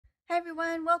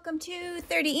everyone, welcome to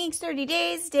 30 Inks, 30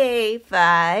 Days, Day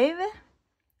 5.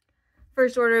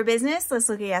 First order of business, let's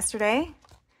look at yesterday.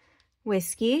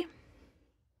 Whiskey.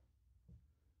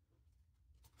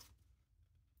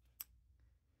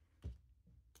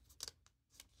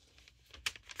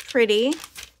 Pretty.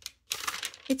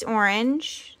 It's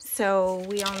orange, so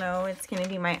we all know it's going to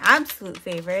be my absolute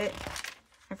favorite.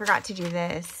 I forgot to do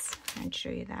this. I'd show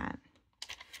you that.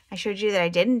 I showed you that I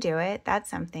didn't do it.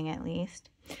 That's something at least.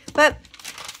 But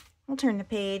we'll turn the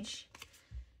page,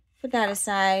 put that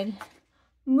aside,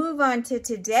 move on to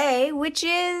today, which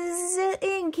is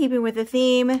in keeping with the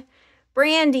theme,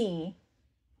 Brandy.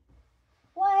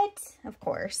 What? Of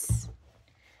course.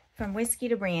 From whiskey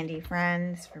to brandy,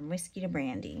 friends. From whiskey to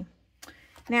brandy.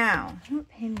 Now, what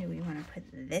pen do we want to put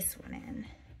this one in?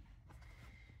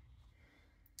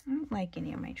 I don't like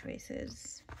any of my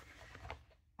choices.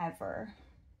 Ever.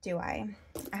 Do I?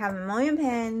 I have a million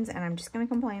pens, and I'm just going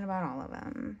to complain about all of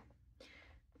them.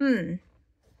 I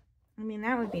mean,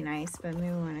 that would be nice, but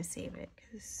maybe we want to save it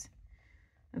because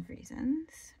of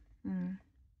reasons.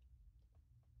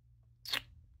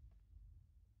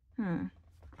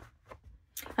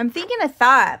 I'm thinking a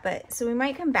thought, but so we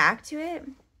might come back to it.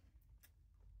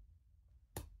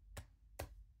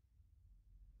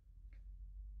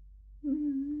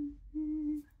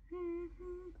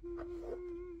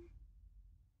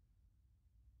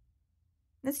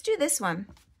 Let's do this one.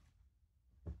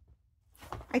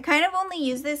 I kind of only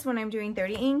use this when I'm doing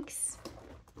 30 inks.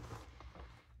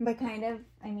 But kind of,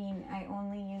 I mean, I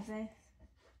only use this,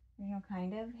 you know,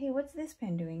 kind of. Hey, what's this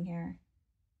pen doing here?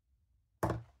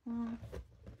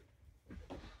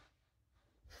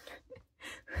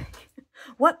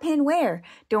 What pen where?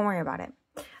 Don't worry about it.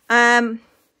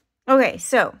 Okay,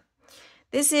 so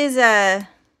this is a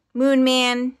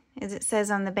Moonman, as it says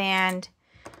on the band.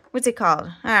 What's it called?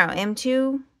 I don't know,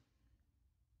 M2?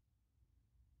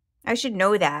 I should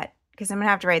know that because I'm going to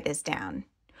have to write this down.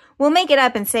 We'll make it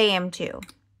up and say M2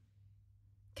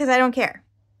 because I don't care.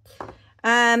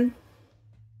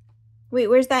 Wait,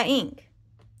 where's that ink?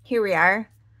 Here we are.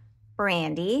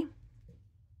 Brandy.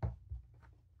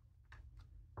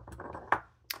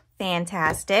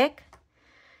 Fantastic.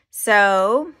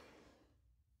 So,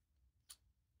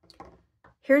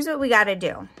 here's what we got to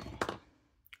do.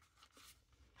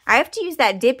 I have to use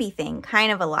that dippy thing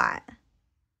kind of a lot.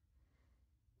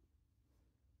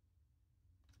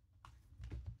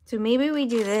 So maybe we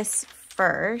do this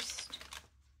first.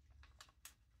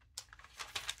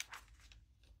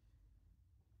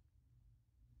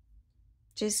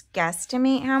 Just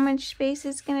guesstimate how much space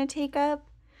it's going to take up.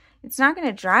 It's not going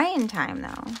to dry in time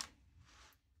though.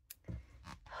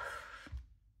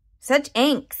 Such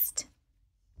angst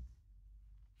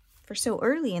for so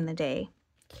early in the day.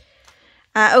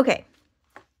 Okay.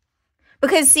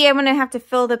 Because, see, I'm going to have to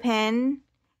fill the pen,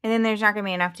 and then there's not going to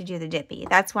be enough to do the dippy.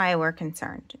 That's why we're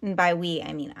concerned. And by we,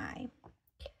 I mean I.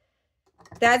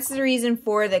 That's the reason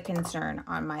for the concern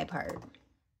on my part.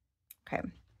 Okay.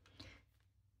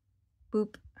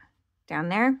 Boop. Down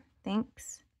there.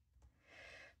 Thanks.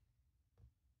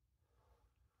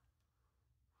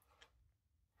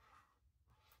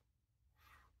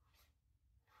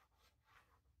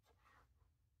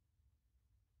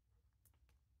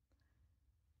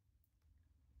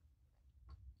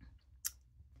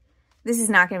 This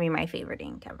is not going to be my favorite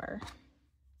ink ever.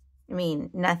 I mean,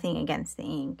 nothing against the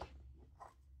ink.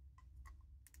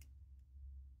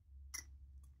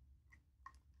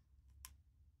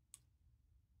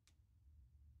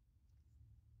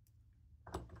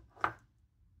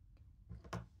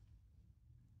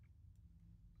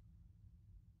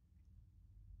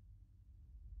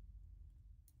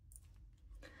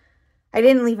 I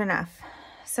didn't leave enough.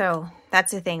 So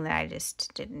that's the thing that I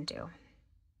just didn't do.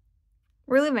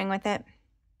 We're living with it.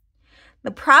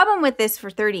 The problem with this for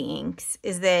 30 inks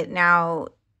is that now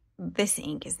this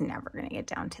ink is never going to get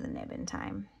down to the nib in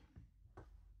time.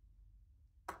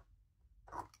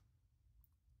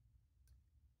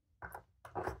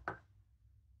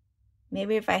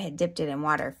 Maybe if I had dipped it in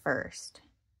water first.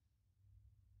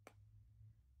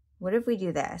 What if we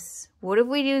do this? What if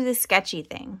we do the sketchy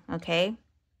thing, okay?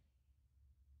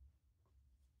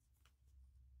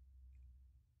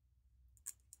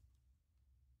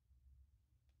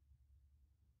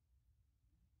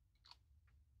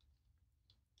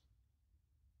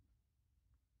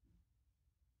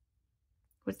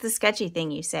 What's the sketchy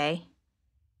thing you say?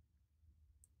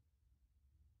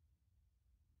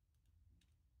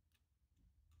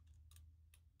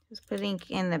 Just put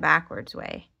ink in the backwards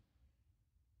way.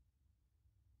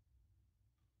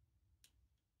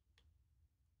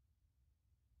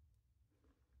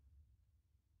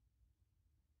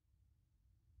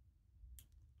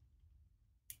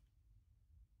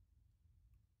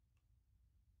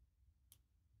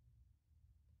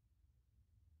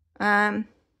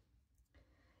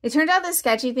 It turned out the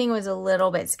sketchy thing was a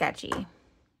little bit sketchy.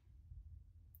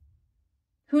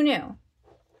 Who knew?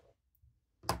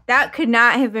 That could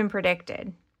not have been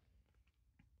predicted.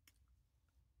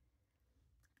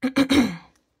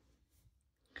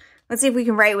 Let's see if we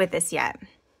can write with this yet.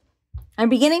 I'm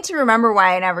beginning to remember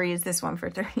why I never used this one for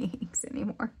 30 inks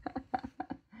anymore.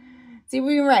 See if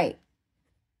we can write.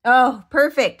 Oh,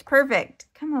 perfect, perfect.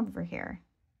 Come over here.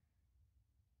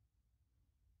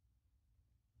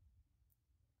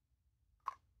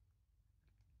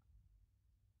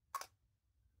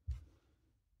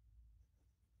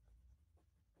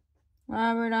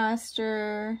 Robert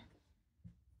Oster,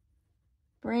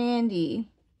 Brandy,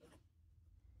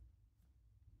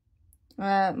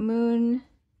 Moonman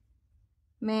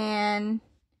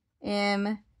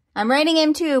M. I'm writing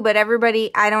M2, but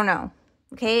everybody, I don't know.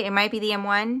 Okay, it might be the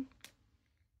M1.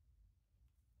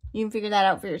 You can figure that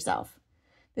out for yourself.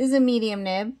 This is a medium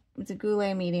nib. It's a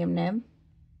Goulet medium nib.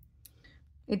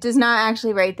 It does not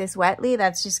actually write this wetly.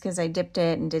 That's just because I dipped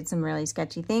it and did some really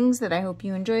sketchy things that I hope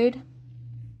you enjoyed.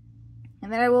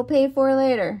 And that I will pay for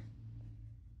later.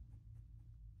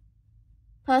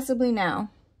 Possibly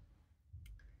now.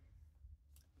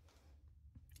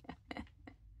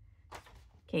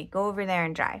 Okay, go over there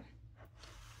and dry.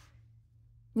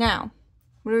 Now,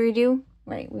 what do we do?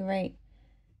 Right, we write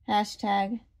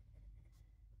hashtag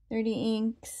 30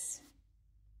 inks.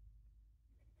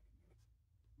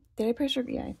 Did I press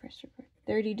record? Yeah, I pressed record.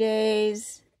 30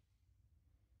 days.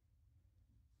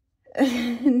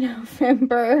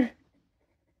 November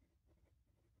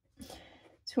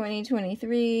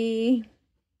 2023,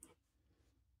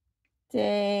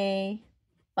 day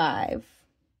 5.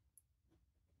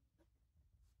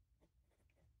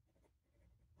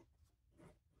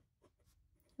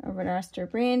 Over to Oster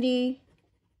Brandy.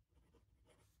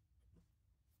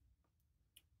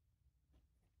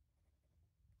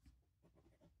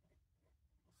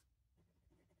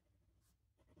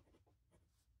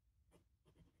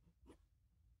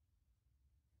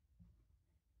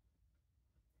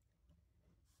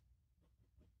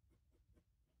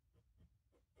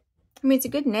 I mean, it's a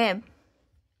good nib.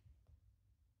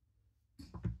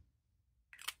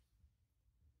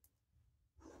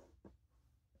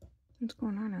 What's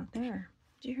going on out there?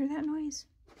 Did you hear that noise?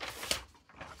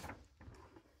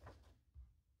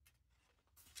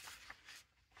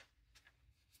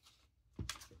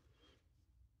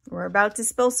 We're about to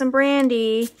spill some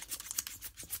brandy.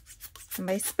 And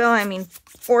by spill, I mean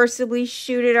forcibly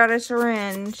shoot it out of a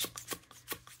syringe.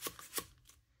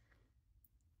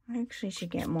 I actually should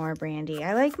get more brandy.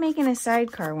 I like making a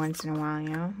sidecar once in a while, you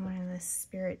know. One of the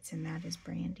spirits in that is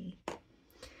brandy.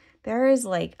 There is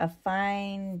like a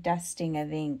fine dusting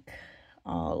of ink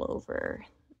all over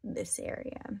this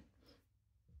area.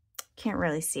 Can't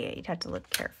really see it. You'd have to look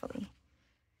carefully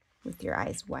with your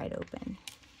eyes wide open.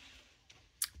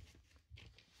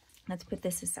 Let's put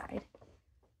this aside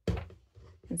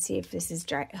and see if this is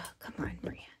dry. Oh, come on,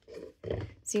 Maria.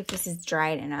 See if this is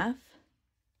dried enough.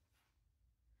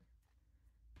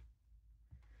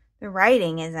 The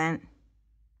writing isn't.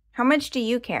 How much do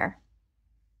you care?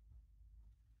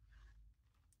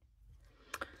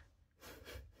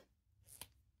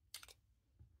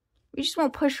 We just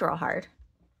won't push real hard.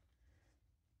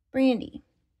 Brandy.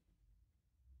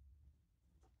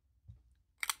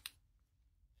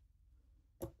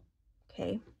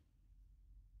 Okay.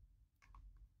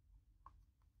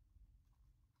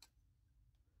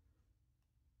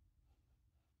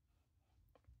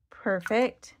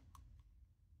 Perfect.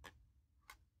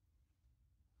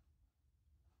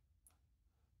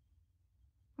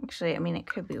 Actually, I mean, it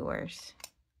could be worse.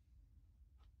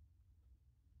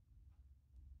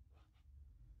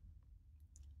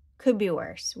 Could be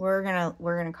worse. We're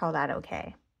gonna call that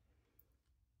okay.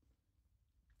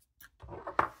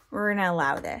 We're gonna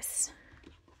allow this.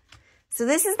 So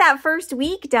this is that first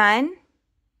week done.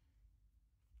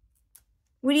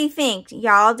 What do you think,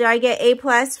 y'all? Did I get A+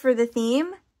 for the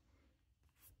theme?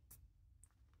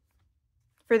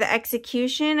 For the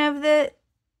execution of the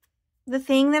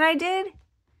thing that I did?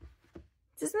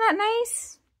 Isn't that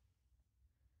nice?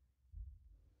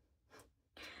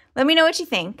 Let me know what you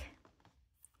think.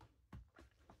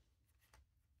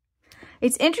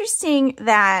 It's interesting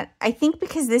that I think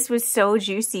because this was so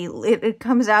juicy, it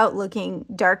comes out looking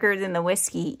darker than the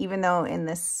whiskey, even though in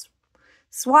this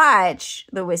swatch,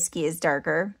 the whiskey is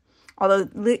darker. Although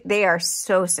they are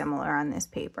so similar on this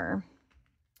paper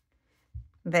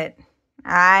that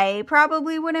I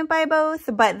probably wouldn't buy both,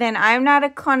 but then I'm not a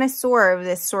connoisseur of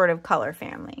this sort of color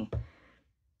family.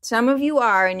 Some of you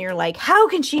are, and you're like, how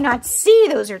can she not see?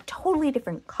 Those are totally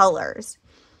different colors.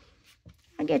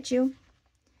 I get you.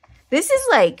 This is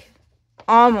like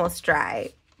almost dry,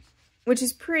 which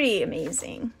is pretty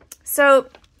amazing. So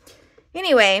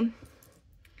anyway,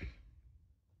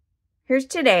 here's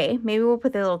today. Maybe we'll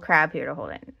put the little crab here to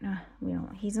hold it. We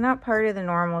don't. He's not part of the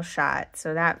normal shot,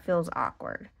 so that feels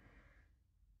awkward.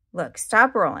 Look,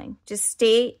 stop rolling. Just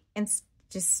stay and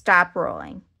just stop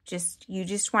rolling. You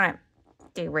just want to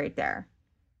stay right there.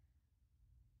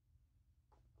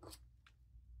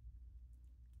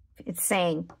 It's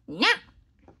saying, yeah.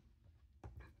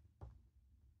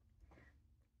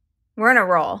 We're on a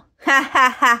roll. Ha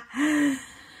ha ha.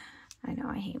 I know,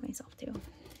 I hate myself too.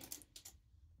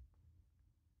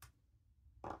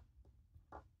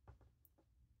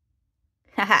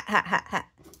 Ha ha ha ha ha.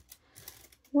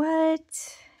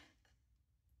 What?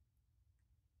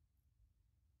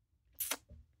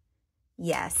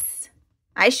 Yes.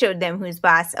 I showed them who's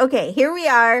boss. Okay, here we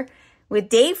are with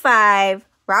day 5.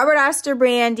 Robert Oster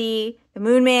Brandy, the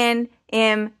Moonman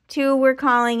M2 we're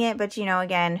calling it, but you know,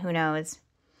 again, who knows.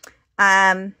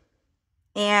 And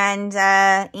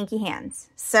Inky Hands.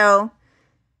 So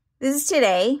this is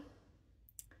today.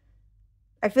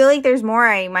 I feel like there's more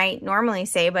I might normally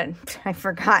say, but I've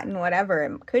forgotten whatever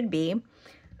it could be.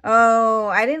 Oh,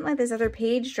 I didn't let this other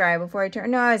page dry before I turn.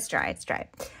 No, it's dry. It's dry.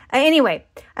 Anyway,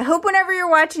 I hope whenever you're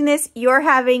watching this, you're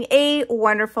having a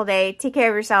wonderful day. Take care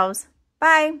of yourselves.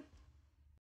 Bye.